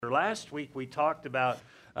Last week we talked about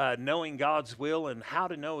knowing God's will and how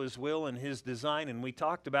to know His will and His design. And we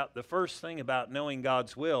talked about the first thing about knowing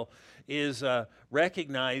God's will is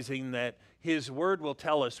recognizing that His Word will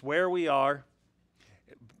tell us where we are,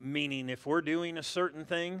 meaning if we're doing a certain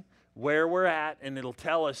thing, where we're at, and it'll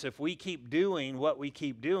tell us if we keep doing what we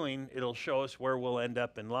keep doing, it'll show us where we'll end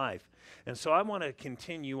up in life. And so I want to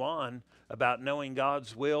continue on about knowing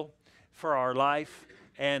God's will for our life.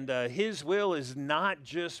 And His will is not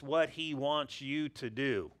just what He wants you to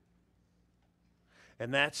do.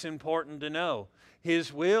 And that's important to know.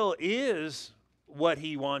 His will is what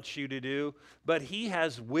He wants you to do, but He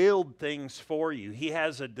has willed things for you. He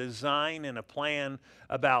has a design and a plan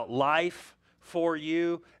about life for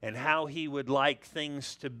you and how He would like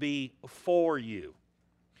things to be for you.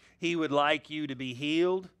 He would like you to be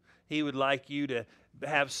healed. He would like you to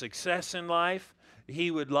have success in life.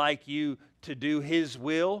 He would like you to do His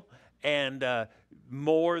will, and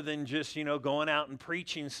more than just, going out and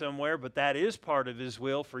preaching somewhere, but that is part of His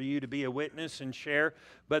will for you to be a witness and share.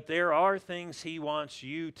 But there are things He wants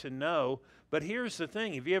you to know. But here's the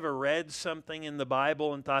thing. Have you ever read something in the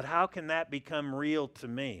Bible and thought, how can that become real to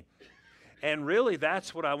me? And really,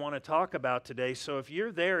 that's what I want to talk about today. So if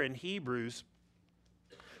you're there in Hebrews,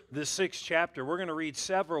 the 6th chapter, we're going to read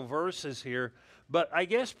several verses here. But I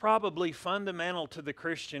guess probably fundamental to the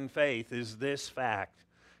Christian faith is this fact.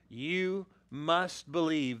 You must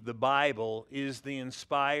believe the Bible is the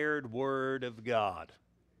inspired Word of God.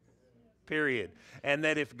 Period. And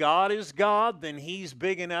that if God is God, then He's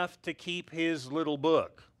big enough to keep His little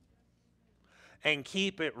book and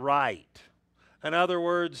keep it right. In other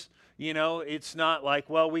words, it's not like,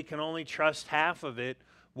 well, we can only trust half of it.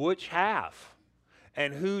 Which half?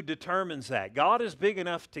 And who determines that? God is big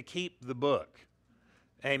enough to keep the book.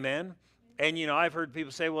 Amen? And, I've heard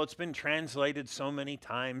people say, well, it's been translated so many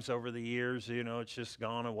times over the years, it's just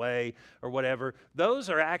gone away or whatever. Those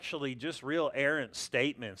are actually just real errant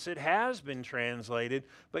statements. It has been translated,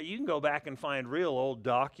 but you can go back and find real old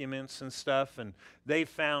documents and stuff, and they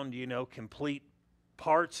found, complete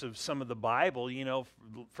parts of some of the Bible,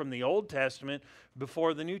 from the Old Testament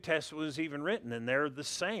before the New Testament was even written, and they're the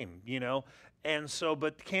same, And so,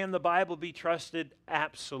 but can the Bible be trusted?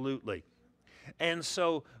 Absolutely. And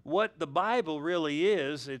so what the Bible really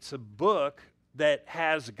is, it's a book that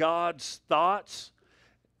has God's thoughts,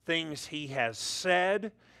 things He has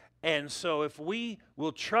said. And so if we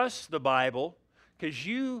will trust the Bible, because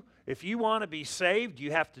if you want to be saved,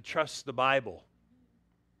 you have to trust the Bible.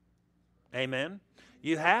 Amen?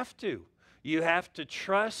 You have to. You have to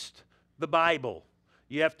trust the Bible.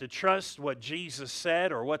 You have to trust what Jesus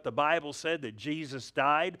said or what the Bible said, that Jesus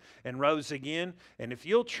died and rose again. And if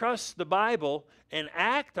you'll trust the Bible and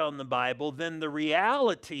act on the Bible, then the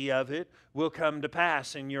reality of it will come to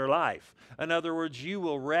pass in your life. In other words, you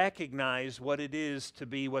will recognize what it is to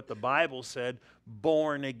be what the Bible said,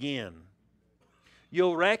 born again.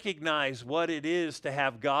 You'll recognize what it is to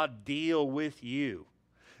have God deal with you.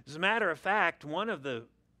 As a matter of fact, one of the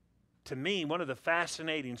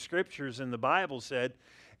fascinating scriptures in the Bible said,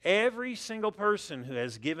 every single person who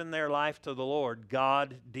has given their life to the Lord,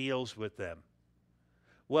 God deals with them.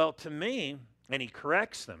 Well, to me, and He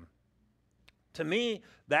corrects them, to me,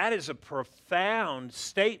 that is a profound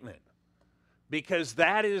statement, because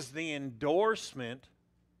that is the endorsement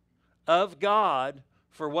of God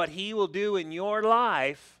for what He will do in your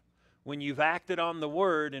life when you've acted on the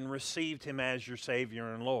Word and received Him as your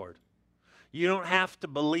Savior and Lord. You don't have to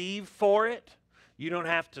believe for it. You don't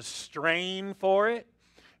have to strain for it.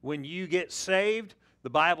 When you get saved, the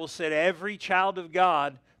Bible said every child of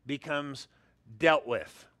God becomes dealt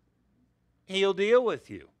with. He'll deal with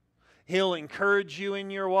you. He'll encourage you in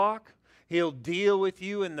your walk. He'll deal with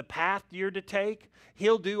you in the path you're to take.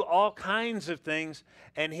 He'll do all kinds of things,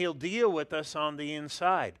 and He'll deal with us on the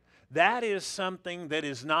inside. That is something that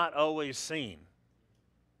is not always seen.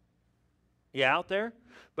 You out there?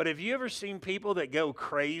 But have you ever seen people that go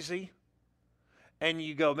crazy and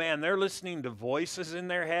you go, man, they're listening to voices in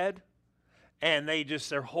their head and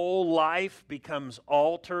their whole life becomes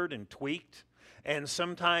altered and tweaked? And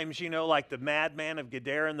sometimes, like the madman of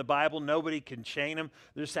Gadara in the Bible, nobody can chain them.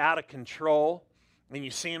 They're just out of control. And you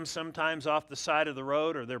see them sometimes off the side of the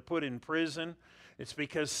road or they're put in prison. It's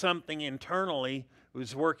because something internally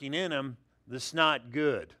was working in them that's not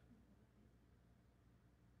good.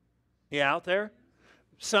 You out there?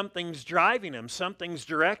 Something's driving them. Something's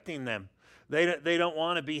directing them. They don't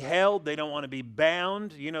want to be held. They don't want to be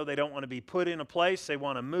bound. They don't want to be put in a place. They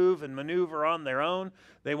want to move and maneuver on their own.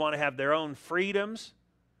 They want to have their own freedoms.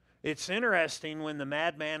 It's interesting when the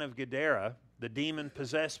madman of Gadara, the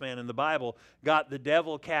demon-possessed man in the Bible, got the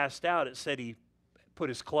devil cast out, it said he put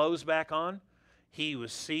his clothes back on, he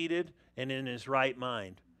was seated and in his right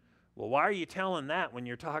mind. Well, why are you telling that when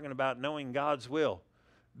you're talking about knowing God's will?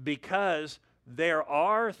 Because there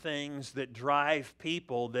are things that drive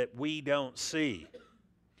people that we don't see.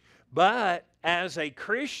 But as a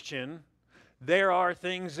Christian, there are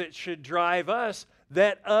things that should drive us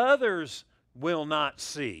that others will not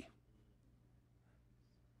see.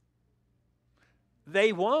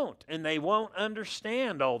 They won't, and they won't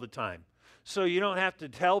understand all the time. So you don't have to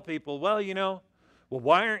tell people, well,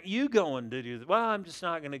 why aren't you going to do that? Well, I'm just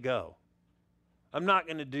not going to go. I'm not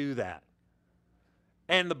going to do that.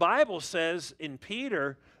 And the Bible says in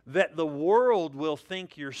Peter that the world will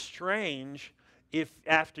think you're strange if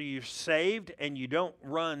after you're saved and you don't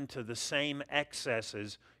run to the same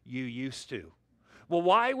excesses you used to. Well,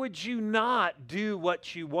 why would you not do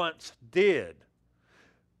what you once did?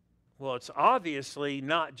 Well, it's obviously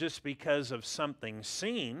not just because of something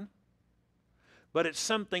seen, but it's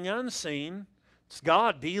something unseen. It's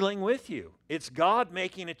God dealing with you. It's God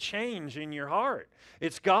making a change in your heart.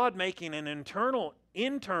 It's God making an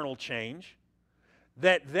internal change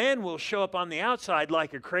that then will show up on the outside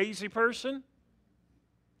like a crazy person.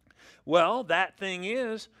 Well, that thing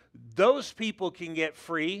is, those people can get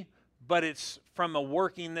free, but it's from a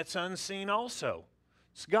working that's unseen also.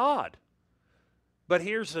 It's God. But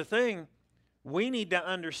here's the thing. We need to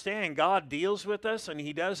understand God deals with us, and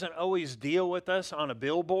He doesn't always deal with us on a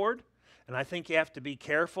billboard. And I think you have to be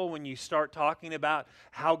careful when you start talking about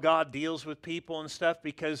how God deals with people and stuff,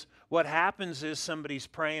 because what happens is somebody's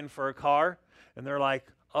praying for a car, and they're like,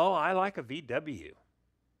 oh, I like a VW.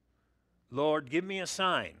 Lord, give me a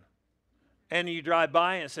sign. And you drive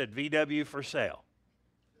by and it said, VW for sale.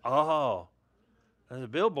 Oh, there's a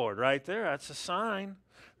billboard right there. That's a sign.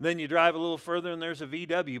 Then you drive a little further and there's a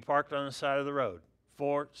VW parked on the side of the road.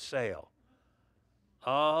 For sale.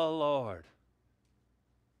 Oh, Lord.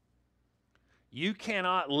 You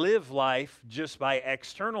cannot live life just by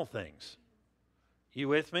external things. You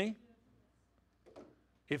with me?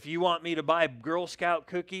 If you want me to buy Girl Scout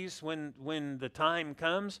cookies when the time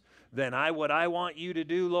comes, then what I want you to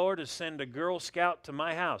do, Lord, is send a Girl Scout to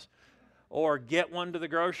my house or get one to the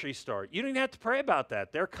grocery store. You don't even have to pray about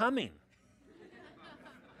that. They're coming.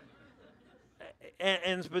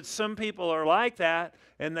 But some people are like that,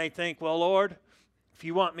 and they think, well, Lord, if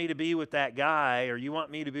you want me to be with that guy or you want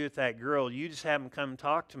me to be with that girl, you just have them come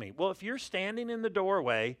talk to me. Well, if you're standing in the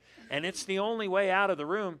doorway and it's the only way out of the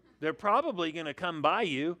room, they're probably going to come by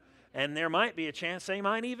you, and there might be a chance they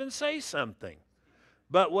might even say something.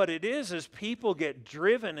 But what it is people get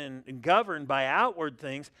driven and governed by outward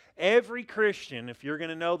things. Every Christian, if you're going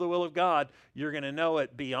to know the will of God, you're going to know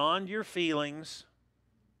it beyond your feelings.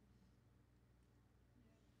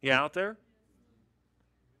 You out there?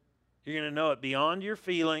 You're going to know it beyond your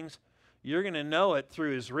feelings. You're going to know it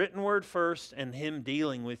through His written word first and Him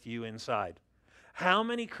dealing with you inside. How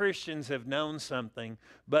many Christians have known something,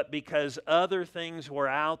 but because other things were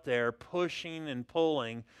out there pushing and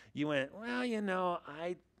pulling, you went, well,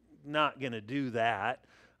 I'm not going to do that.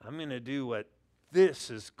 I'm going to do what this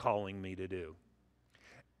is calling me to do.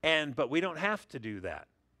 But we don't have to do that.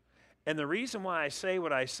 And the reason why I say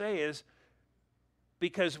what I say is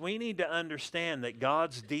because we need to understand that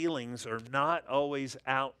God's dealings are not always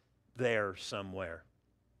out there somewhere.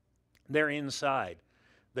 They're inside.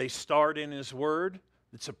 They start in His Word.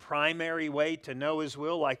 It's a primary way to know His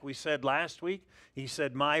will. Like we said last week, He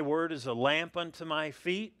said, my Word is a lamp unto my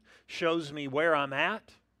feet, shows me where I'm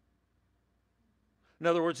at. In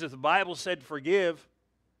other words, if the Bible said forgive,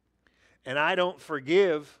 and I don't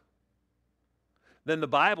forgive, then the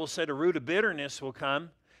Bible said a root of bitterness will come,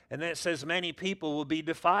 and then it says many people will be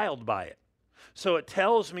defiled by it. So it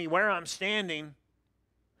tells me where I'm standing,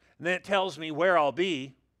 and then it tells me where I'll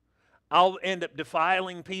be. I'll end up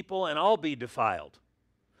defiling people, and I'll be defiled.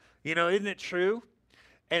 Isn't it true?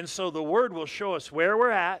 And so the Word will show us where we're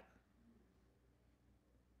at,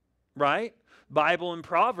 right? Bible and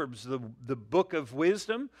Proverbs, the book of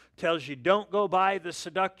wisdom, tells you don't go by the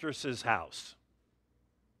seductress's house.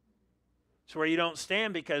 It's where you don't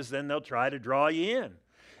stand, because then they'll try to draw you in.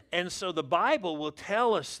 And so the Bible will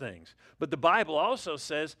tell us things. But the Bible also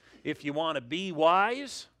says if you want to be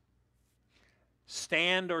wise,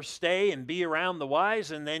 stand or stay and be around the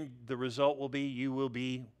wise, and then the result will be you will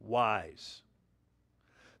be wise.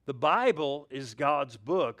 The Bible is God's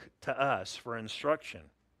book to us for instruction.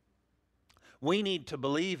 We need to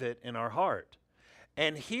believe it in our heart.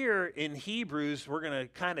 And here in Hebrews, we're going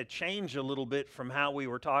to kind of change a little bit from how we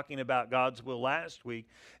were talking about God's will last week,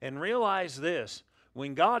 and realize this.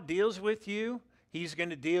 When God deals with you, He's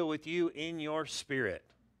going to deal with you in your spirit,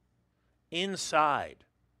 inside.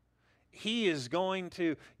 He is going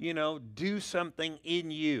to, do something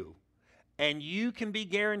in you. And you can be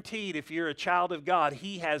guaranteed, if you're a child of God,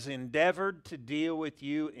 He has endeavored to deal with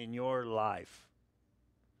you in your life.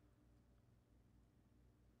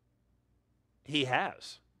 He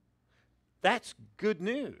has. That's good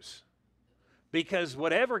news. Because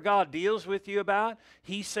whatever God deals with you about,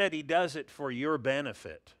 He said He does it for your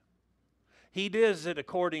benefit. He does it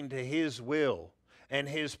according to His will and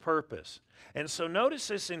His purpose. And so notice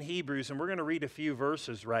this in Hebrews, and we're going to read a few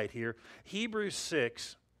verses right here. Hebrews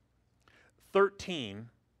 6:13,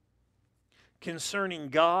 concerning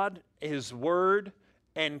God, His Word,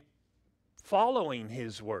 and following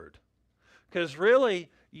His Word. Because really,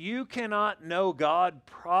 you cannot know God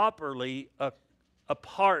properly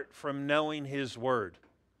apart from knowing His Word.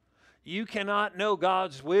 You cannot know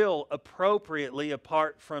God's will appropriately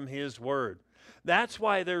apart from His Word. That's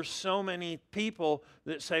why there's so many people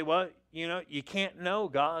that say, well, you can't know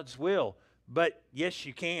God's will. But yes,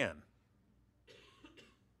 you can.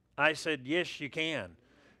 I said, yes, you can.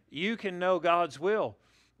 You can know God's will.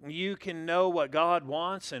 You can know what God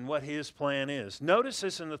wants and what His plan is. Notice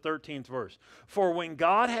this in the 13th verse. For when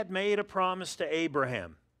God had made a promise to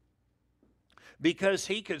Abraham, because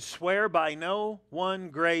He could swear by no one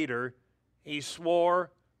greater, He swore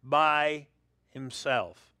by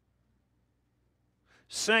Himself,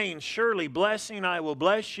 saying, surely blessing I will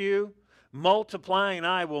bless you, multiplying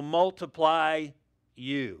I will multiply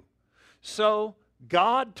you. So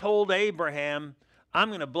God told Abraham, I'm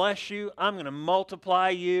going to bless you, I'm going to multiply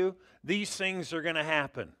you, these things are going to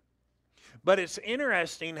happen. But it's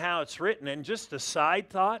interesting how it's written, and just a side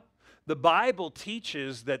thought, the Bible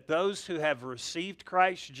teaches that those who have received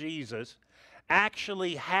Christ Jesus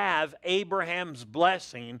actually have Abraham's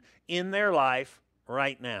blessing in their life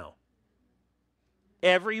right now.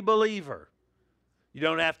 Every believer. You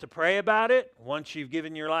don't have to pray about it. Once you've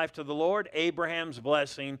given your life to the Lord, Abraham's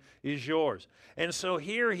blessing is yours. And so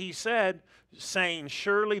here he said, saying,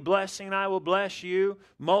 surely blessing I will bless you,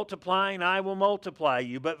 multiplying I will multiply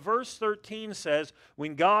you. But verse 13 says,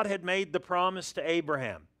 when God had made the promise to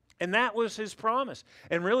Abraham, and that was His promise.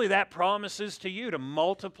 And really that promise is to you, to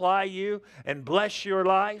multiply you and bless your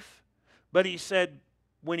life. But He said,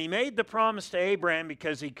 when He made the promise to Abraham,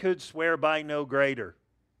 because He could swear by no greater,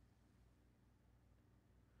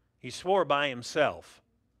 He swore by Himself.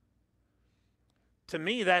 To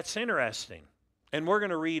me, that's interesting. And we're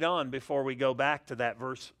going to read on before we go back to that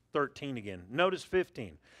verse 13 again. Notice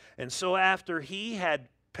 15. And so after he had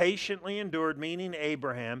patiently endured, meaning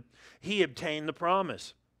Abraham, he obtained the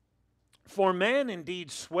promise. For men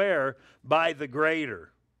indeed swear by the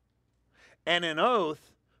greater, and an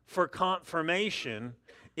oath for confirmation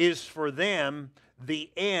is for them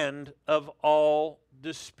the end of all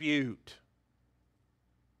dispute.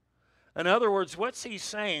 In other words, what's he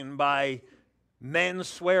saying by men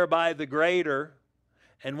swear by the greater,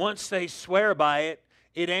 and once they swear by it,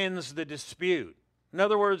 it ends the dispute? In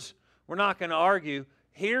other words, we're not going to argue.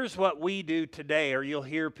 Here's what we do today, or you'll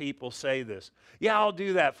hear people say this. Yeah, I'll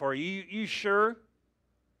do that for you. You sure?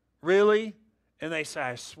 Really? And they say,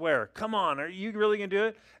 I swear. Come on, are you really going to do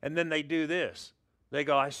it? And then they do this. They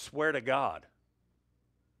go, I swear to God.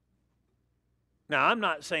 Now, I'm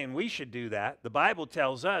not saying we should do that. The Bible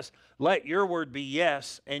tells us, let your word be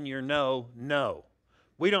yes and your no, no.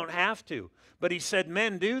 We don't have to. But he said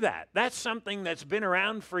men do that. That's something that's been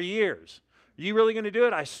around for years. Are you really going to do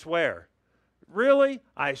it? I swear. Really?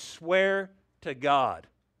 I swear to God.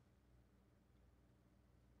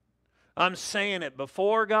 I'm saying it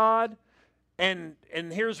before God. And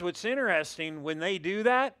here's what's interesting. When they do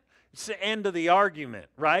that, it's the end of the argument,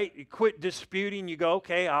 right? You quit disputing. You go,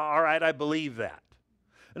 okay, all right, I believe that.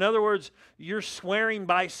 In other words, you're swearing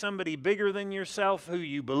by somebody bigger than yourself who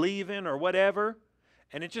you believe in or whatever,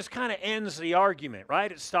 and it just kind of ends the argument,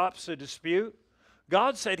 right? It stops the dispute.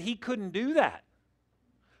 God said He couldn't do that.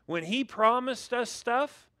 When He promised us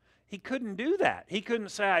stuff, He couldn't do that. He couldn't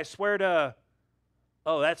say, I swear to,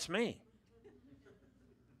 oh, that's me.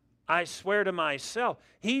 I swear to myself.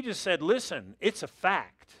 He just said, listen, it's a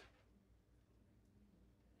fact.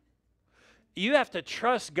 You have to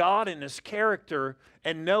trust God in His character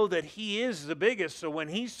and know that He is the biggest. So when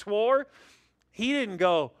He swore, He didn't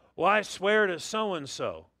go, well, I swear to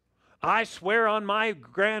so-and-so. I swear on my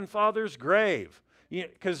grandfather's grave.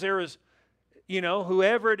 Because there is,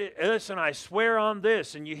 whoever it is, listen, I swear on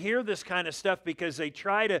this. And you hear this kind of stuff because they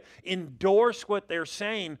try to endorse what they're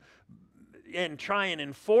saying and try and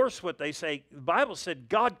enforce what they say. The Bible said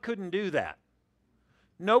God couldn't do that.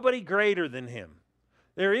 Nobody greater than Him.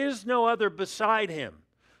 There is no other beside Him.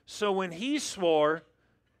 So when He swore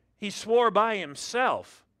by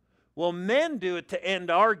Himself. Well, men do it to end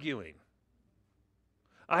arguing.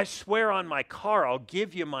 I swear on my car, I'll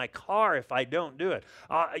give you my car if I don't do it.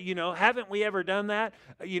 Haven't we ever done that?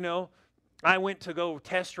 I went to go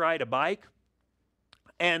test ride a bike,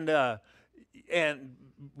 and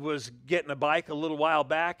was getting a bike a little while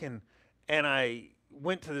back, and I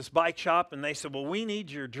went to this bike shop, and they said, well, we need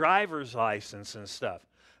your driver's license and stuff.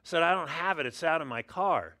 I said, I don't have it. It's out of my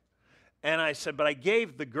car. And I said, but I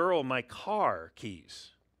gave the girl my car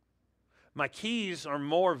keys. My keys are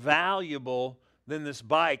more valuable than this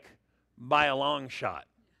bike by a long shot.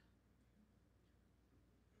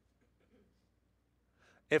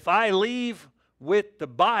 If I leave with the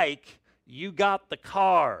bike, you got the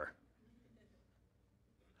car.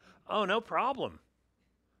 Oh, no problem.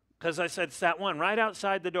 Because I said, it's that one right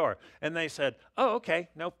outside the door. And they said, oh, okay,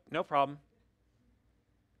 no problem.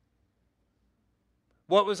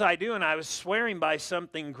 What was I doing? I was swearing by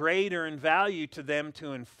something greater in value to them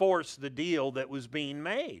to enforce the deal that was being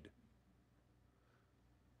made.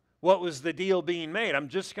 What was the deal being made? I'm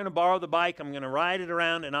just going to borrow the bike, I'm going to ride it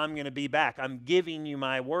around, and I'm going to be back. I'm giving you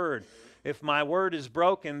my word. If my word is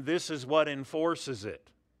broken, this is what enforces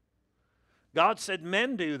it. God said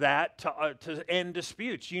men do that to end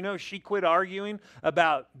disputes. You know, she quit arguing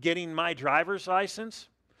about getting my driver's license.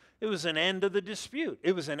 It was an end of the dispute.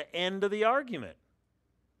 It was an end of the argument.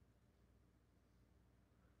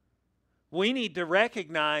 We need to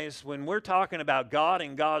recognize when we're talking about God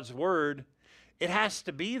and God's Word, it has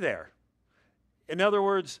to be there. In other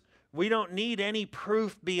words, we don't need any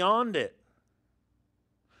proof beyond it.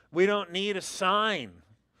 We don't need a sign.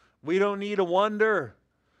 We don't need a wonder.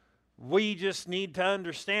 We just need to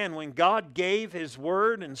understand when God gave His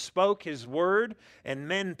Word and spoke His Word and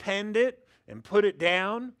men penned it and put it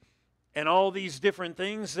down and all these different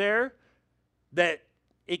things there, that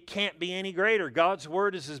it can't be any greater. God's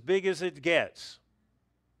Word is as big as it gets.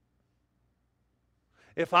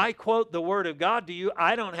 If I quote the Word of God to you,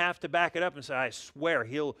 I don't have to back it up and say, I swear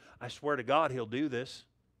to God He'll do this.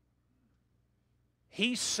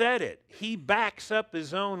 He said it. He backs up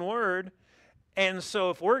His own Word. And so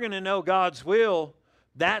if we're going to know God's will,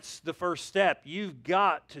 that's the first step. You've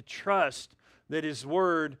got to trust that His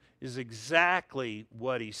Word is exactly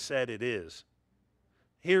what He said it is.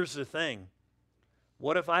 Here's the thing.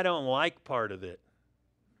 What if I don't like part of it?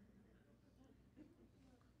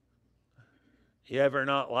 You ever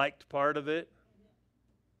not liked part of it?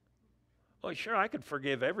 Well, sure, I could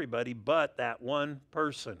forgive everybody but that one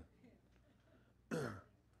person.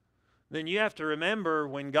 Then you have to remember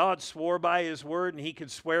when God swore by His Word and He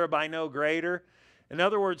could swear by no greater. In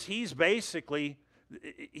other words, He's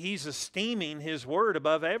esteeming His Word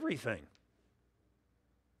above everything.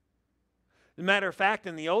 As a matter of fact,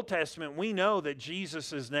 in the Old Testament, we know that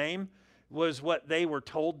Jesus' name was what they were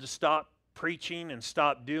told to stop preaching and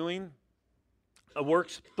stop doing.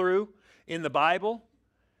 Works through in the Bible.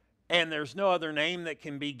 And there's no other name that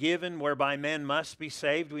can be given whereby men must be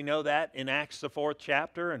saved. We know that in Acts the 4th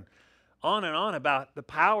chapter, and on about the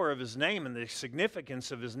power of His name and the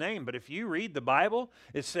significance of His name. But if you read the Bible,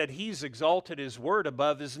 it said He's exalted His Word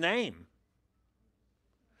above His name.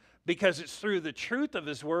 Because it's through the truth of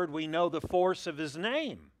His Word we know the force of His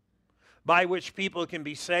name, by which people can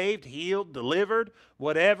be saved, healed, delivered,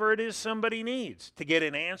 whatever it is somebody needs. To get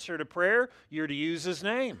an answer to prayer, you're to use His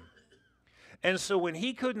name. And so when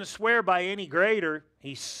He couldn't swear by any greater,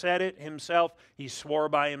 He said it Himself. He swore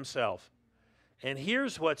by Himself. And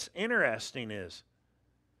here's what's interesting is,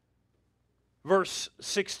 verse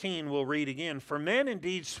 16 we'll read again. For men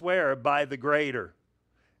indeed swear by the greater,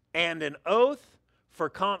 and an oath for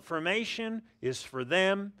confirmation is for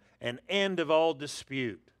them an end of all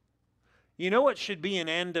dispute. You know what should be an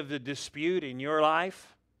end of the dispute in your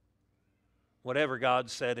life? Whatever God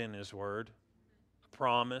said in His Word, a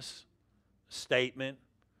promise, a statement,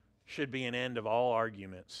 should be an end of all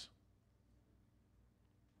arguments.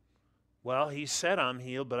 Well, He said I'm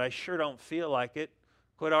healed, but I sure don't feel like it.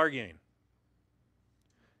 Quit arguing.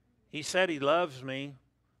 He said He loves me,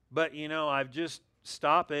 but I've just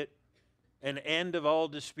stop it. An end of all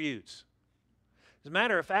disputes. As a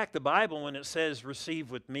matter of fact, the Bible, when it says receive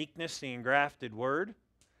with meekness the engrafted word,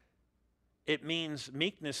 it means,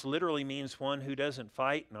 meekness literally means one who doesn't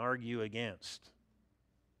fight and argue against.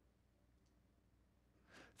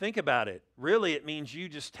 Think about it. Really, it means you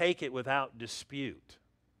just take it without dispute.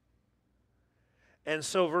 And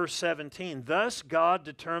so verse 17, thus God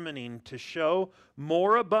determining to show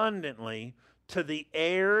more abundantly to the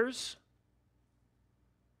heirs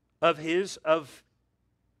of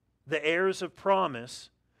the heirs of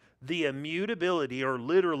promise, the immutability, or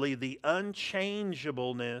literally the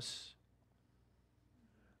unchangeableness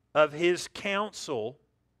of His counsel.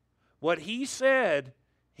 What He said,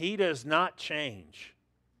 He does not change.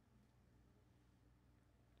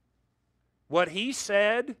 What he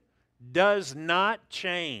said does not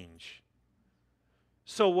change.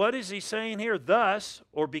 So what is he saying here? Thus,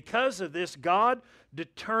 or because of this, God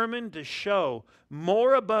determined to show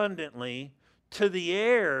more abundantly to the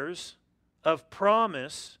heirs of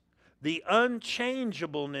promise the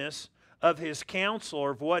unchangeableness of his counsel,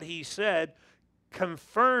 or of what he said,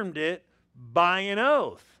 confirmed it by an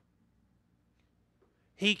oath.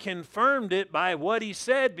 He confirmed it by what he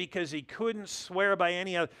said because he couldn't swear by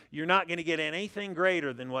any other. You're not going to get anything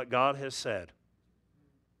greater than what God has said.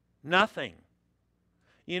 Nothing.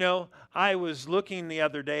 You know, I was looking the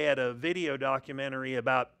other day at a video documentary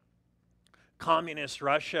about communist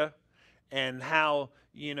Russia and how,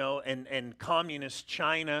 you know, and communist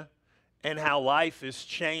China and how life has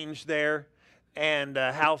changed there and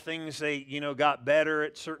how things, they, you know, got better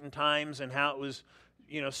at certain times and how it was,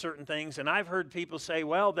 you know, certain things. And I've heard people say,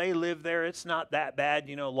 well, they live there. It's not that bad.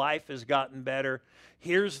 You know, life has gotten better.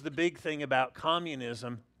 Here's the big thing about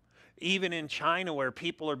communism. Even in China, where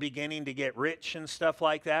people are beginning to get rich and stuff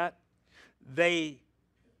like that, they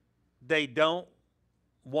don't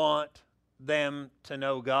want them to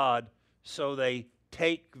know God, so they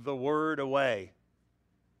take the Word away.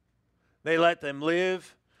 They let them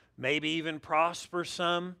live, maybe even prosper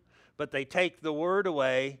some, but they take the Word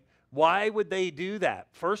away. Why would they do that?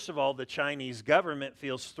 First of all, the Chinese government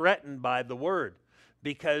feels threatened by the Word,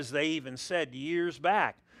 because they even said years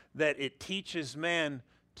back that it teaches men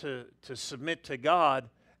to submit to God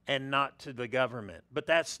and not to the government. But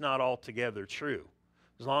that's not altogether true,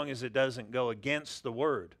 as long as it doesn't go against the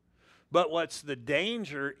Word. But what's the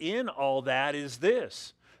danger in all that is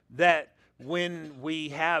this, that when we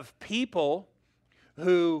have people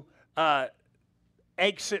who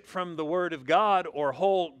exit from the Word of God, or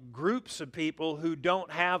whole groups of people who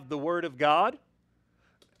don't have the Word of God,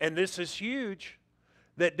 and this is huge,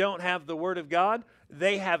 that don't have the Word of God,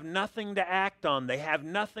 they have nothing to act on. They have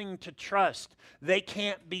nothing to trust. They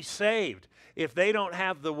can't be saved. If they don't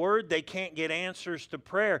have the Word, they can't get answers to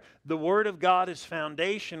prayer. The Word of God is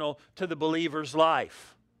foundational to the believer's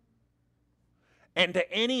life and to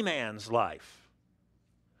any man's life.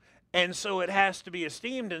 And so it has to be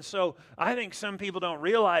esteemed. And so I think some people don't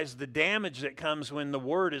realize the damage that comes when the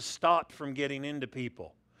Word is stopped from getting into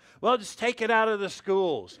people. Well, just take it out of the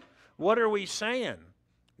schools. What are we saying?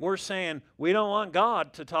 We're saying we don't want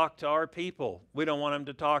God to talk to our people. We don't want Him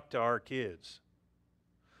to talk to our kids.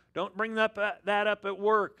 Don't bring that up at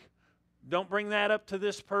work. Don't bring that up to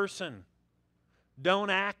this person. Don't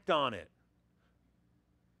act on it.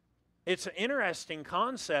 It's an interesting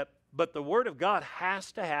concept, but the Word of God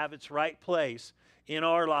has to have its right place in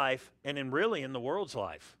our life and really in the world's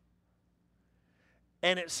life.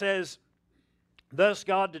 And it says, thus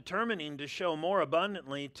God determining to show more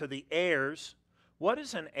abundantly to the heirs. What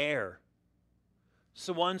is an heir? It's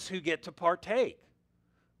the ones who get to partake.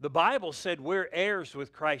 The Bible said we're heirs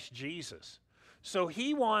with Christ Jesus. So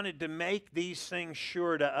He wanted to make these things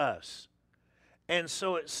sure to us. And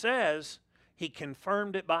so it says He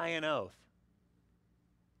confirmed it by an oath.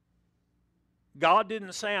 God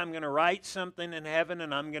didn't say, I'm going to write something in heaven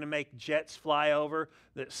and I'm going to make jets fly over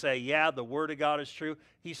that say, yeah, the Word of God is true.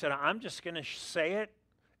 He said, I'm just going to say it,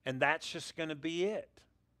 and that's just going to be it.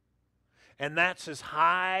 And that's as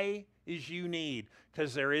high as you need,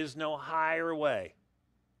 because there is no higher way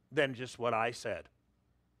than just what I said.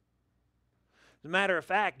 As a matter of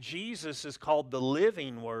fact, Jesus is called the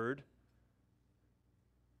living Word.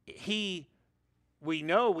 We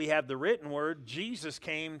know we have the written Word. Jesus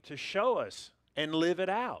came to show us and live it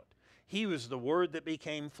out. He was the Word that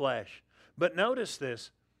became flesh. But notice this.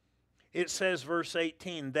 It says, verse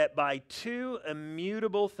 18, that by two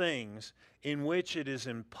immutable things in which it is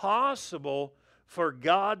impossible for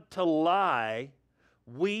God to lie,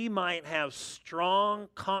 we might have strong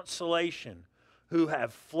consolation, who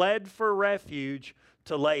have fled for refuge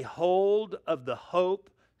to lay hold of the hope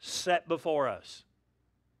set before us.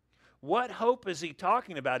 What hope is he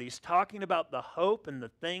talking about? He's talking about the hope and the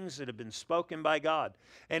things that have been spoken by God.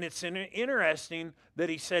 And it's interesting that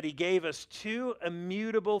he said he gave us two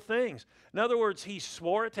immutable things. In other words, he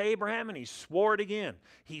swore it to Abraham and he swore it again.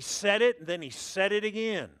 He said it and then he said it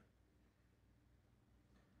again.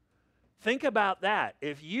 Think about that.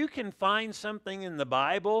 If you can find something in the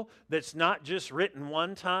Bible that's not just written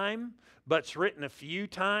one time, but it's written a few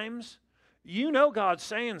times, you know God's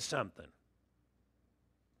saying something.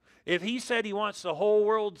 If He said He wants the whole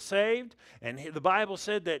world saved, and the Bible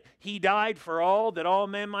said that He died for all, that all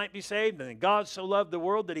men might be saved, and that God so loved the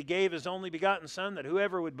world that He gave His only begotten Son, that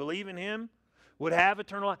whoever would believe in Him would have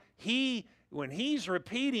eternal life. When He's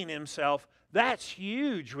repeating Himself, that's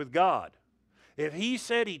huge with God. If He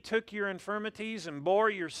said He took your infirmities and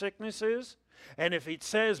bore your sicknesses, And if it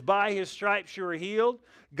says by his stripes you are healed,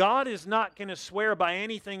 God is not going to swear by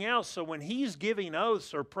anything else. So when he's giving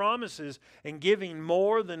oaths or promises and giving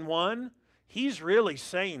more than one, he's really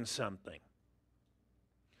saying something.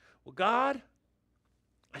 Well, God,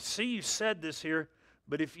 I see you said this here,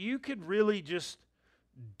 but if you could really just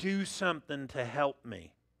do something to help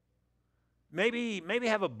me. Maybe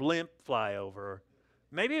have a blimp fly over.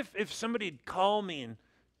 Maybe if somebody'd call me and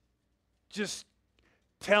just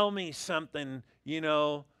tell me something,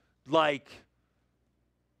 like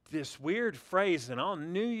this weird phrase, and I'll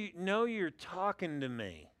know you're talking to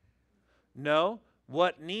me. No,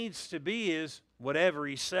 what needs to be is whatever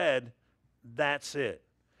he said, that's it.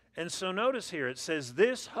 And so notice here, it says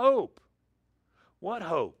this hope. What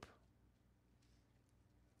hope?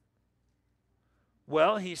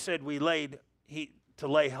 Well, he said to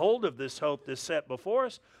lay hold of this hope that's set before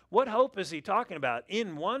us. What hope is he talking about?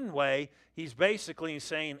 In one way, he's basically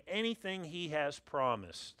saying anything he has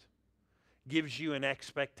promised gives you an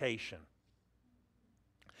expectation.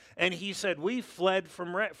 And he said we fled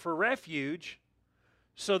for refuge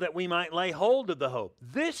so that we might lay hold of the hope.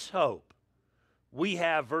 This hope we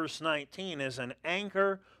have, verse 19, as an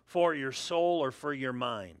anchor for your soul or for your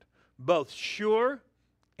mind, both sure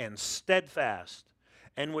and steadfast,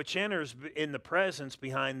 and which enters in the presence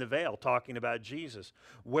behind the veil, talking about Jesus,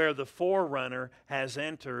 where the forerunner has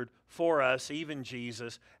entered for us, even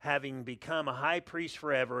Jesus, having become a high priest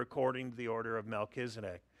forever according to the order of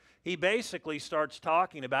Melchizedek. He basically starts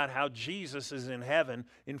talking about how Jesus is in heaven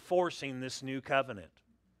enforcing this new covenant.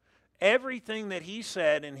 Everything that he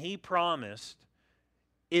said and he promised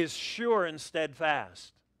is sure and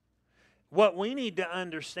steadfast. What we need to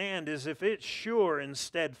understand is if it's sure and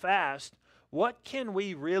steadfast, what can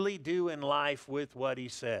we really do in life with what he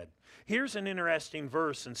said? Here's an interesting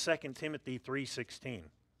verse in 2 Timothy 3:16.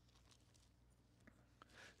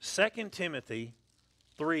 2 Timothy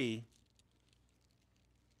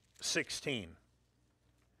 3:16.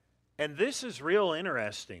 And this is real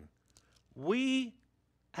interesting. We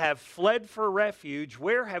have fled for refuge.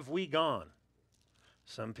 Where have we gone?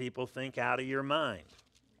 Some people think out of your mind.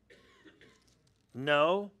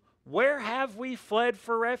 No. Where have we fled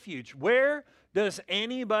for refuge? Where does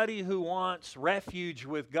anybody who wants refuge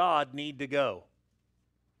with God need to go?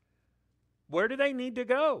 Where do they need to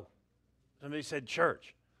go? Somebody said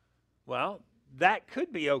church. Well, that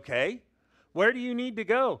could be okay. Where do you need to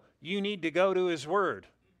go? You need to go to his word.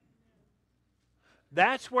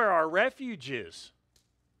 That's where our refuge is.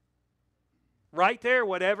 Right there,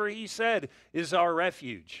 whatever he said is our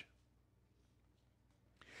refuge.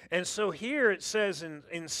 And so here it says in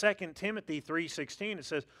 2 Timothy 3:16, it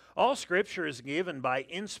says, all Scripture is given by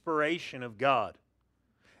inspiration of God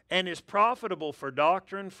and is profitable for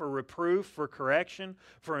doctrine, for reproof, for correction,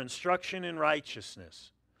 for instruction in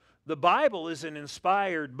righteousness. The Bible is an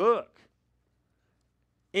inspired book.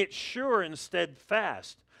 It's sure and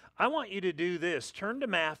steadfast. I want you to do this. Turn to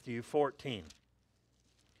Matthew 14.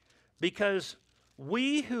 Because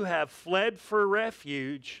we who have fled for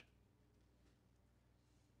refuge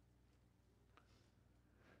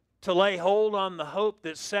to lay hold on the hope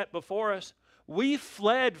that's set before us, we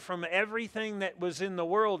fled from everything that was in the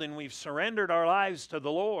world and we've surrendered our lives to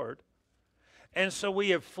the Lord. And so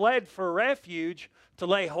we have fled for refuge to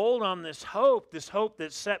lay hold on this hope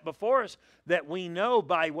that's set before us, that we know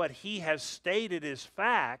by what he has stated is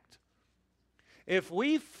fact. If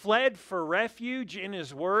we fled for refuge in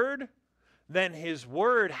his word, then his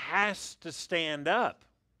word has to stand up,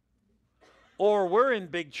 or we're in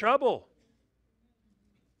big trouble.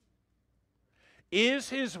 Is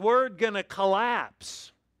his word going to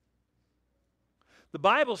collapse? The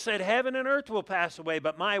Bible said heaven and earth will pass away,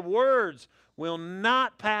 but my words will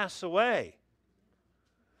not pass away.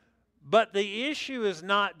 But the issue is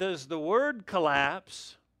not, does the word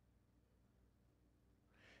collapse?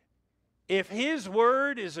 If his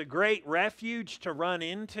word is a great refuge to run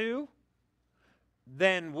into,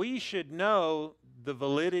 then we should know the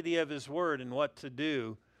validity of his word and what to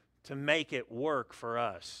do to make it work for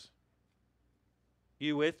us.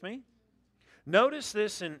 You with me? Notice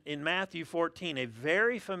this in Matthew 14, a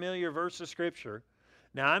very familiar verse of Scripture.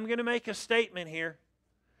 Now I'm going to make a statement here.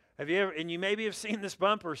 Have you ever, and you maybe have seen this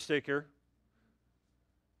bumper sticker.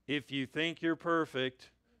 If you think you're perfect,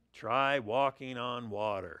 try walking on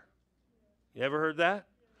water. You ever heard that?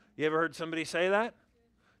 You ever heard somebody say that?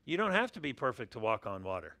 You don't have to be perfect to walk on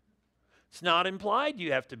water. It's not implied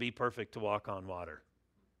you have to be perfect to walk on water.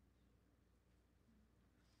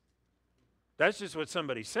 That's just what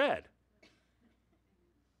somebody said.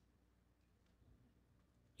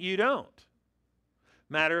 You don't.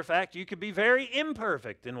 Matter of fact, you could be very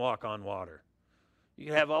imperfect and walk on water. You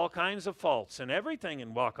can have all kinds of faults and everything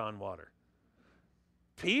and walk on water.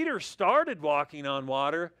 Peter started walking on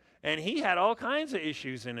water, and he had all kinds of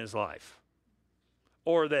issues in his life,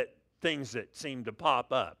 or that things that seemed to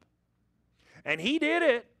pop up. And he did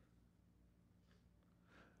it.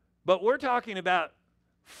 But we're talking about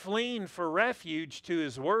fleeing for refuge to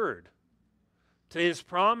his word, to his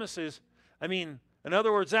promises. I mean, in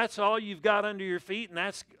other words, that's all you've got under your feet, and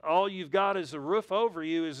that's all you've got as a roof over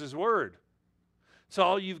you is his word. So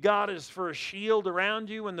all you've got is for a shield around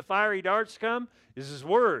you when the fiery darts come is his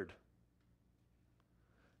word.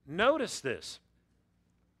 Notice this.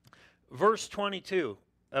 Verse 22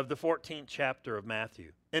 of the 14th chapter of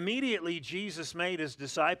Matthew. Immediately Jesus made his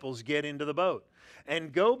disciples get into the boat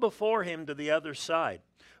and go before him to the other side,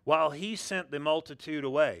 while he sent the multitude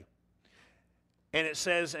away. And it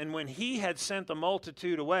says, and when he had sent the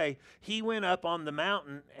multitude away, he went up on the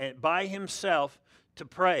mountain by himself to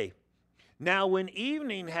pray. Now when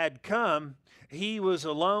evening had come, he was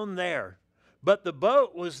alone there. But the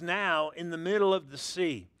boat was now in the middle of the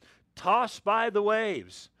sea, tossed by the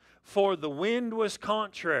waves, for the wind was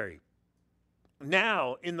contrary.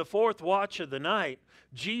 Now in the fourth watch of the night,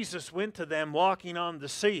 Jesus went to them walking on the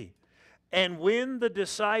sea. And when the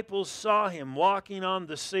disciples saw him walking on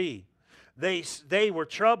the sea, they were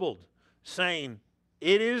troubled, saying,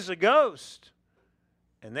 "It is a ghost."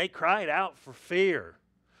 And they cried out for fear.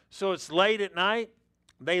 So it's late at night.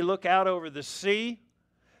 They look out over the sea.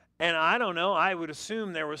 And I don't know, I would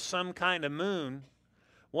assume there was some kind of moon.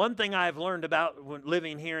 One thing I've learned about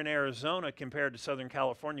living here in Arizona compared to Southern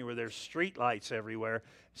California, where there's street lights everywhere,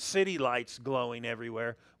 city lights glowing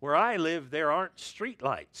everywhere. Where I live, there aren't street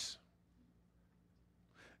lights.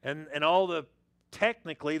 And all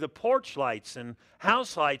technically, the porch lights and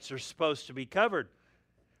house lights are supposed to be covered.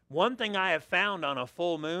 One thing I have found on a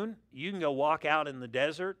full moon, you can go walk out in the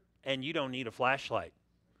desert and you don't need a flashlight.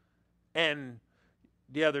 And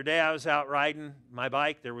the other day I was out riding my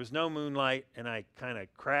bike. There was no moonlight, and I kind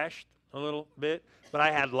of crashed a little bit. But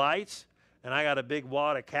I had lights, and I got a big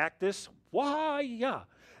wad of cactus. Why-ya!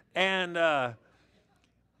 And,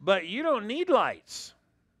 but you don't need lights.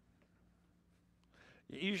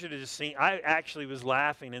 You should have just seen. I actually was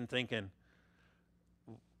laughing and thinking,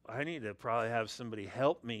 I need to probably have somebody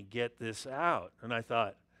help me get this out. And I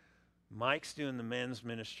thought, Mike's doing the men's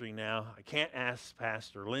ministry now. I can't ask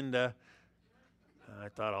Pastor Linda. I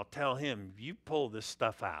thought, I'll tell him, you pull this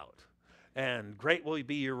stuff out, and great will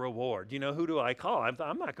be your reward. You know, who do I call?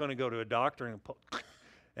 I'm not going to go to a doctor and pull.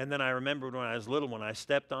 And then I remembered when I was little, when I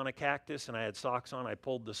stepped on a cactus and I had socks on, I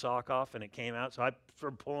pulled the sock off and it came out. So I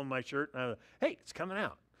started pulling my shirt and I was, hey, it's coming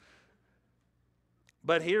out.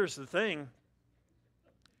 But here's the thing.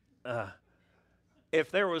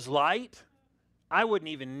 If there was light, I wouldn't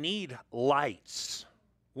even need lights.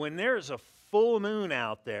 When there's a full moon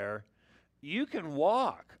out there, you can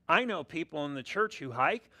walk. I know people in the church who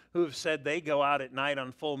hike who have said they go out at night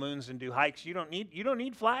on full moons and do hikes. You don't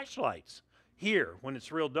need flashlights here when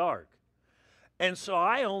it's real dark. And so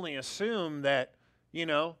I only assume that, you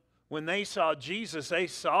know, when they saw Jesus, they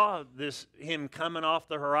saw him coming off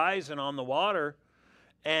the horizon on the water,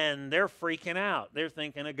 and they're freaking out. They're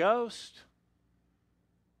thinking a ghost.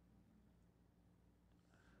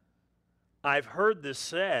 I've heard this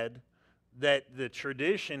said that the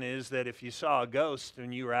tradition is that if you saw a ghost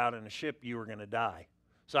and you were out in a ship, you were going to die.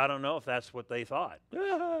 So I don't know if that's what they thought.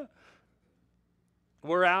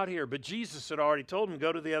 We're out here, but Jesus had already told them,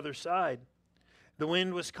 go to the other side. The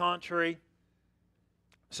wind was contrary.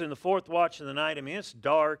 It's in the fourth watch of the night. I mean, it's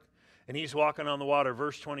dark, and he's walking on the water.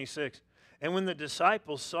 Verse 26. And when the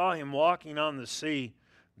disciples saw him walking on the sea,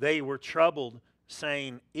 they were troubled,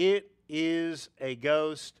 saying, "It is a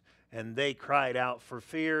ghost," and they cried out for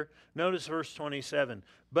fear. Notice verse 27.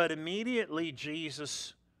 But immediately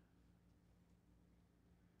Jesus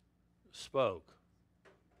spoke.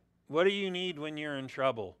 What do you need when you're in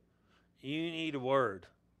trouble? You need a word.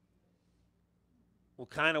 What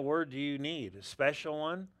kind of word do you need? A special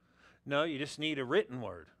one? No, you just need a written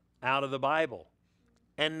word out of the Bible.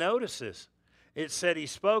 And notice this. It said he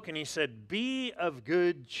spoke and he said, "Be of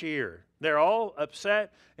good cheer." They're all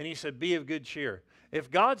upset, and he said, "Be of good cheer." If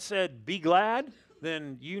God said, "Be glad,"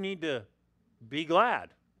 then you need to be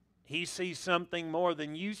glad. He sees something more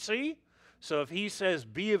than you see. So if he says,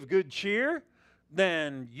 "Be of good cheer,"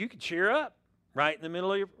 then you can cheer up right in the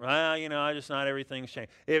middle of your, well, you know, not everything's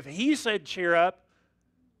changed. If he said cheer up,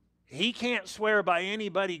 he can't swear by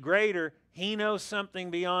anybody greater. He knows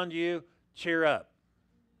something beyond you. Cheer up.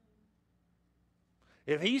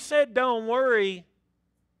 If he said don't worry,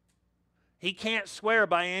 he can't swear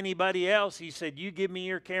by anybody else. He said, you give me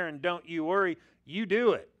your care and don't you worry. You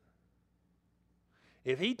do it.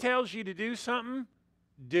 If he tells you to do something,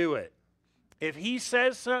 do it. If he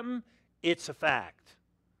says something, it's a fact.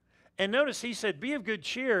 And notice he said, be of good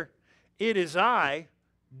cheer. It is I.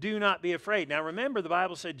 Do not be afraid. Now remember, the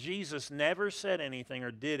Bible said Jesus never said anything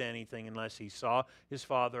or did anything unless he saw his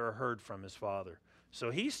Father or heard from his Father.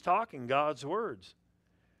 So he's talking God's words.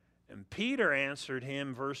 And Peter answered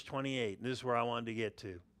him, verse 28. And this is where I wanted to get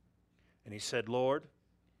to. And he said, Lord,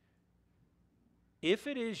 if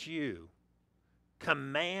it is you,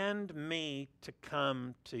 command me to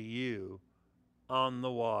come to you on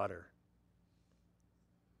the water.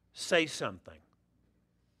 Say something.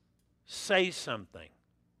 Say something.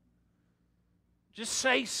 Just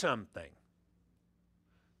say something.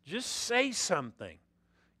 Just say something.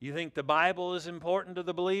 You think the Bible is important to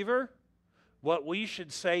the believer? What we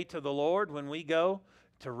should say to the Lord when we go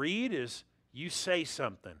to read is, you say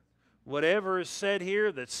something. Whatever is said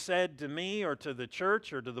here that's said to me or to the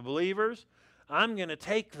church or to the believers, I'm going to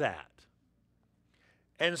take that.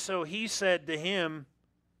 And so he said to him,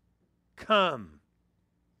 come.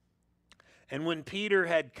 And when Peter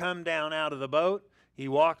had come down out of the boat, he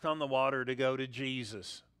walked on the water to go to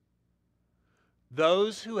Jesus.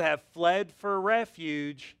 Those who have fled for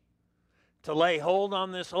refuge, to lay hold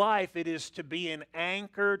on this life, it is to be an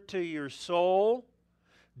anchor to your soul.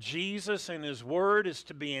 Jesus and his word is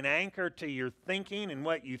to be an anchor to your thinking and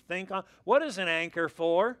what you think on. What is an anchor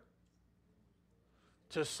for?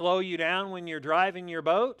 To slow you down when you're driving your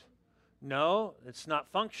boat? No, it's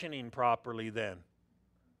not functioning properly then.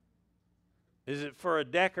 Is it for a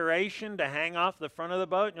decoration to hang off the front of the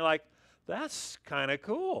boat? And you're like, that's kind of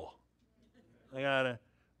cool.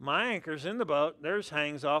 My anchor's in the boat. Theirs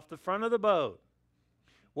hangs off the front of the boat.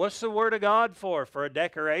 What's the Word of God for? For a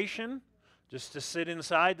decoration? Just to sit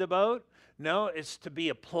inside the boat? No, it's to be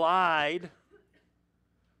applied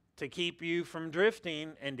to keep you from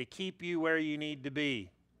drifting and to keep you where you need to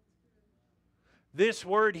be. This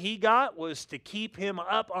word he got was to keep him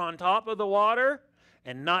up on top of the water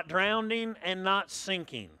and not drowning and not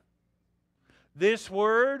sinking. This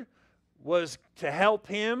word was to help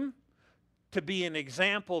him to be an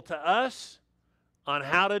example to us on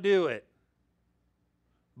how to do it.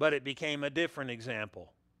 But it became a different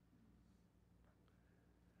example.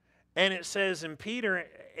 And it says, and Peter,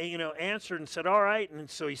 answered and said, all right. And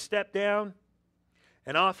so he stepped down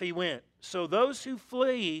and off he went. So those who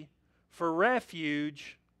flee for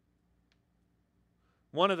refuge,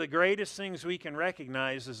 one of the greatest things we can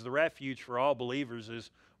recognize as the refuge for all believers is,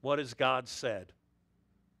 what has God said?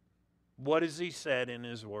 What has he said in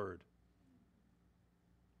his word?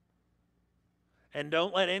 And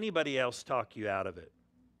don't let anybody else talk you out of it.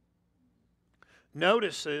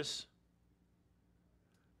 Notice this.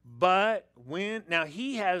 But when, now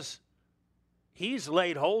he's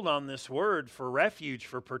laid hold on this word for refuge,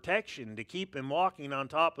 for protection, to keep him walking on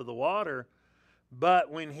top of the water.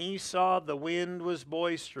 But when he saw the wind was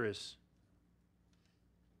boisterous,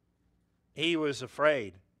 he was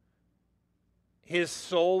afraid. His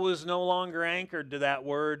soul was no longer anchored to that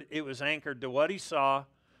word. It was anchored to what he saw,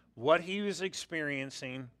 what he was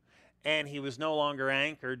experiencing, and he was no longer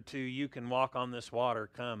anchored to, you can walk on this water,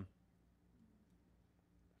 come.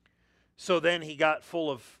 So then he got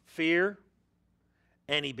full of fear,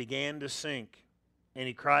 and he began to sink. And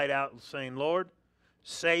he cried out, saying, Lord,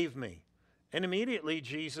 save me. And immediately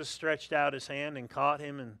Jesus stretched out his hand and caught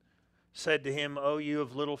him and said to him, O you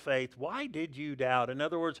of little faith, why did you doubt? In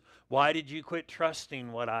other words, why did you quit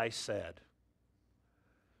trusting what I said?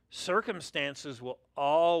 Circumstances will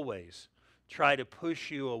always try to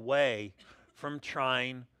push you away from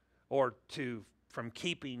trying or from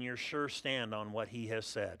keeping your sure stand on what he has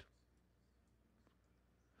said.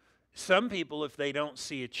 Some people, if they don't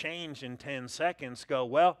see a change in 10 seconds, go,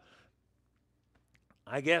 well,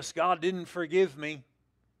 I guess God didn't forgive me.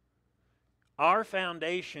 Our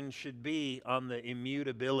foundation should be on the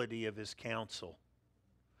immutability of his counsel,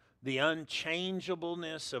 the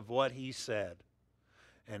unchangeableness of what he said.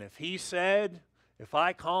 And if he said, if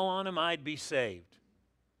I call on him, I'd be saved.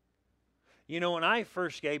 You know, when I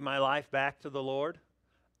first gave my life back to the Lord,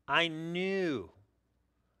 I knew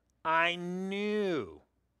I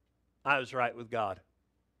was right with God.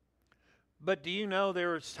 But do you know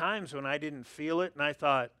there was times when I didn't feel it and I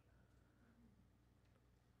thought,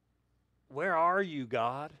 where are you,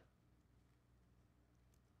 God?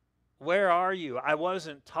 Where are you? I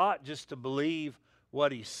wasn't taught just to believe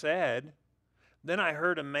what he said. Then I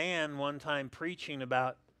heard a man one time preaching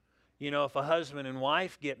about, if a husband and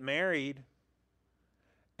wife get married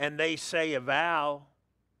and they say a vow,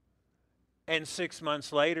 and 6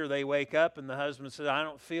 months later they wake up and the husband says, I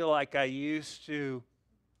don't feel like I used to.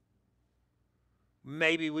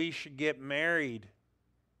 Maybe we should get married.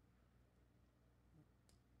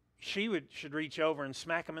 should reach over and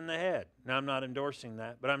smack him in the head. Now, I'm not endorsing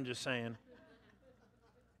that, but I'm just saying.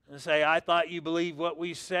 And say, I thought you believed what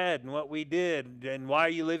we said and what we did, and why are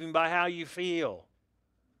you living by how you feel?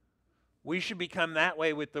 We should become that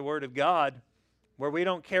way with the Word of God, where we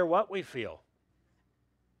don't care what we feel.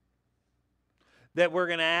 That we're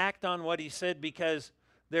going to act on what He said because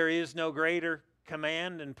there is no greater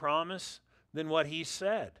command and promise than what He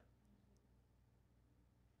said.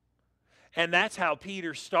 And that's how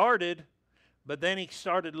Peter started, but then he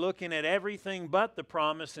started looking at everything but the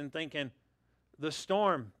promise and thinking, the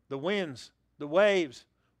storm, the winds, the waves,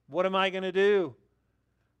 what am I going to do?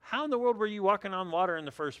 How in the world were you walking on water in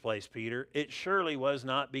the first place, Peter? It surely was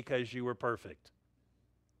not because you were perfect.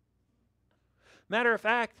 Matter of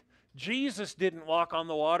fact, Jesus didn't walk on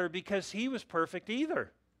the water because He was perfect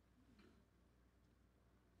either.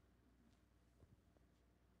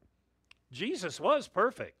 Jesus was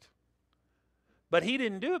perfect, but He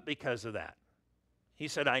didn't do it because of that. He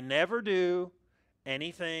said, I never do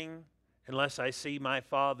anything unless I see my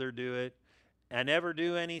Father do it. I never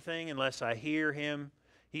do anything unless I hear Him.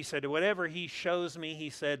 He said, whatever He shows me, He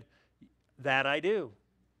said, that I do.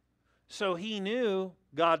 So He knew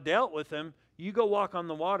God dealt with him. You go walk on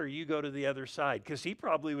the water, you go to the other side. Because he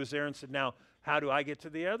probably was there and said, now, how do I get to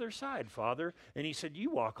the other side, Father? And He said,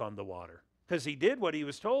 you walk on the water. Because he did what he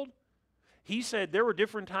was told. He said there were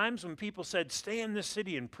different times when people said, stay in this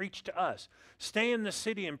city and preach to us. Stay in the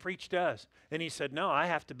city and preach to us. And He said, no, I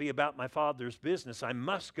have to be about my Father's business. I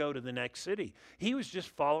must go to the next city. He was just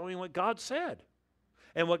following what God said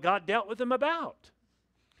and what God dealt with him about.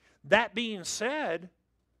 That being said,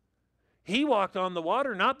 he walked on the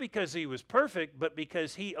water not because he was perfect, but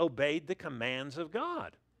because he obeyed the commands of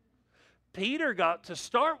God. Peter got to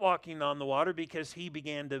start walking on the water because he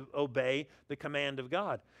began to obey the command of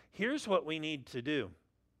God. Here's what we need to do.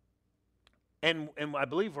 And I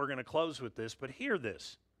believe we're going to close with this, but hear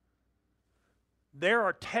this. There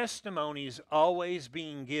are testimonies always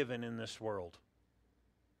being given in this world.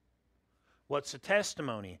 What's a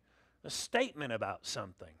testimony? A statement about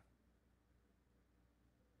something.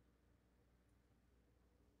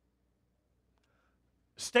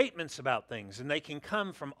 Statements about things, and they can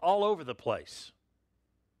come from all over the place.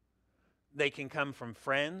 They can come from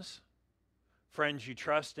friends you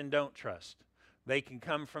trust and don't trust. They can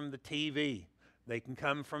come from the TV. They can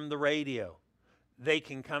come from the radio. They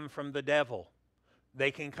can come from the devil.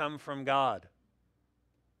 They can come from God.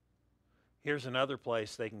 Here's another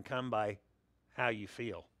place they can come by how you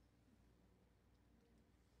feel.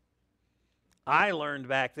 I learned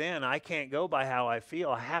back then I can't go by how I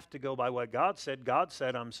feel. I have to go by what God said. God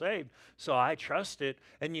said I'm saved, so I trust it.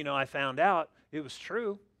 And I found out it was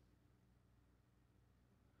true.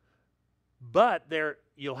 But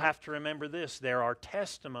you'll have to remember this. There are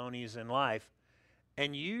testimonies in life,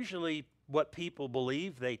 and usually what people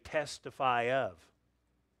believe, they testify of.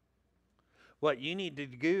 What you need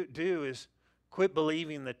to do is quit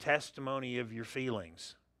believing the testimony of your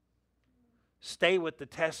feelings. Stay with the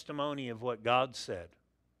testimony of what God said.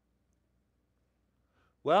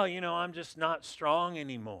 Well, I'm just not strong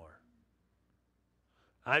anymore.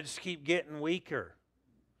 I just keep getting weaker.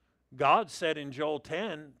 God said in Joel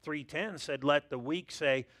 3:10, said, let the weak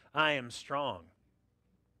say, I am strong.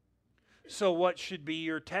 So what should be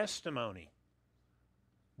your testimony?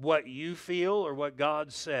 What you feel or what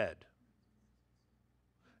God said?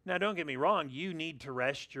 Now, don't get me wrong, you need to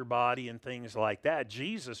rest your body and things like that.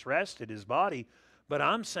 Jesus rested His body, but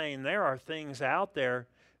I'm saying there are things out there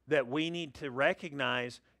that we need to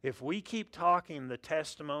recognize. If we keep talking the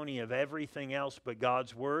testimony of everything else but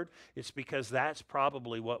God's Word, it's because that's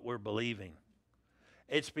probably what we're believing.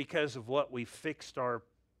 It's because of what we fixed our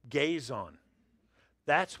gaze on.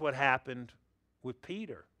 That's what happened with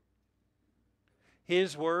Peter.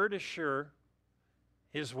 His word is sure.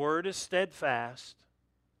 His word is steadfast.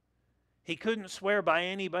 He couldn't swear by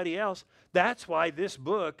anybody else. That's why this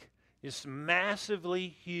book is massively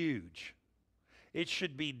huge. It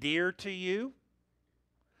should be dear to you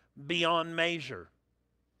beyond measure.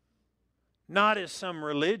 Not as some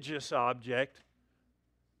religious object,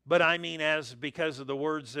 but I mean as because of the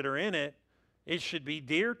words that are in it, it should be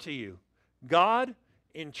dear to you. God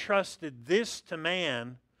entrusted this to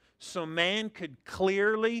man so man could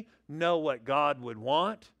clearly know what God would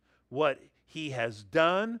want, what He has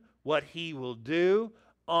done, what He will do,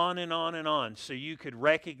 on and on and on, so you could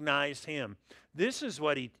recognize Him. This is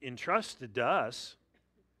what He entrusted to us.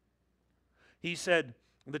 He said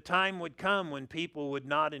the time would come when people would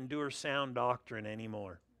not endure sound doctrine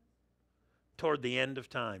anymore, toward the end of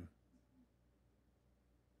time.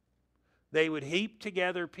 They would heap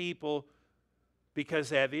together people because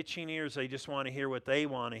they have itching ears. They just want to hear what they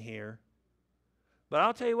want to hear. But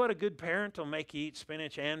I'll tell you what, a good parent will make you eat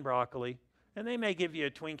spinach and broccoli, and they may give you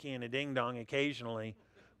a Twinkie and a Ding Dong occasionally.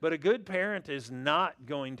 But a good parent is not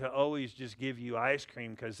going to always just give you ice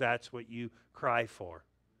cream because that's what you cry for.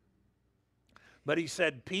 But he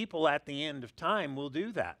said people at the end of time will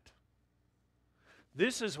do that.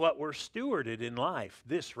 This is what we're stewarded in life,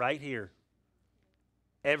 this right here.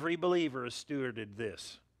 Every believer is stewarded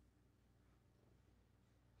this.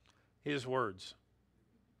 His words.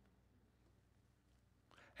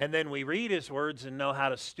 And then we read his words and know how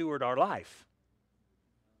to steward our life.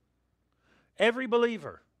 Every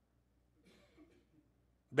believer.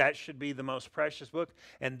 That should be the most precious book.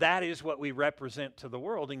 And that is what we represent to the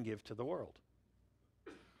world and give to the world.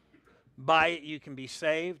 By it you can be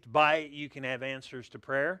saved. By it you can have answers to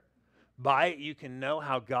prayer. By it you can know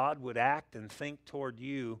how God would act and think toward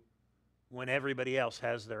you when everybody else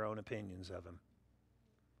has their own opinions of him.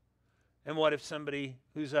 And what if somebody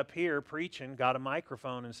who's up here preaching got a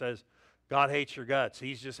microphone and says, God hates your guts.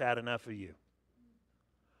 He's just had enough of you.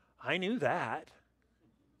 I knew that.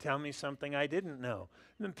 Tell me something I didn't know.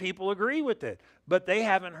 And then people agree with it, but they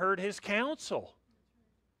haven't heard his counsel.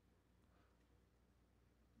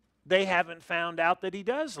 They haven't found out that he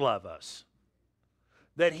does love us,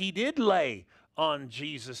 that he did lay on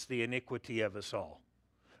Jesus the iniquity of us all,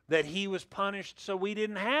 that he was punished so we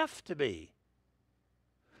didn't have to be.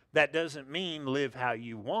 That doesn't mean live how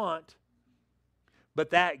you want,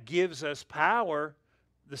 but that gives us power.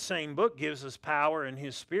 The same book gives us power, and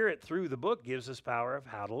his Spirit through the book gives us power of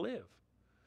how to live.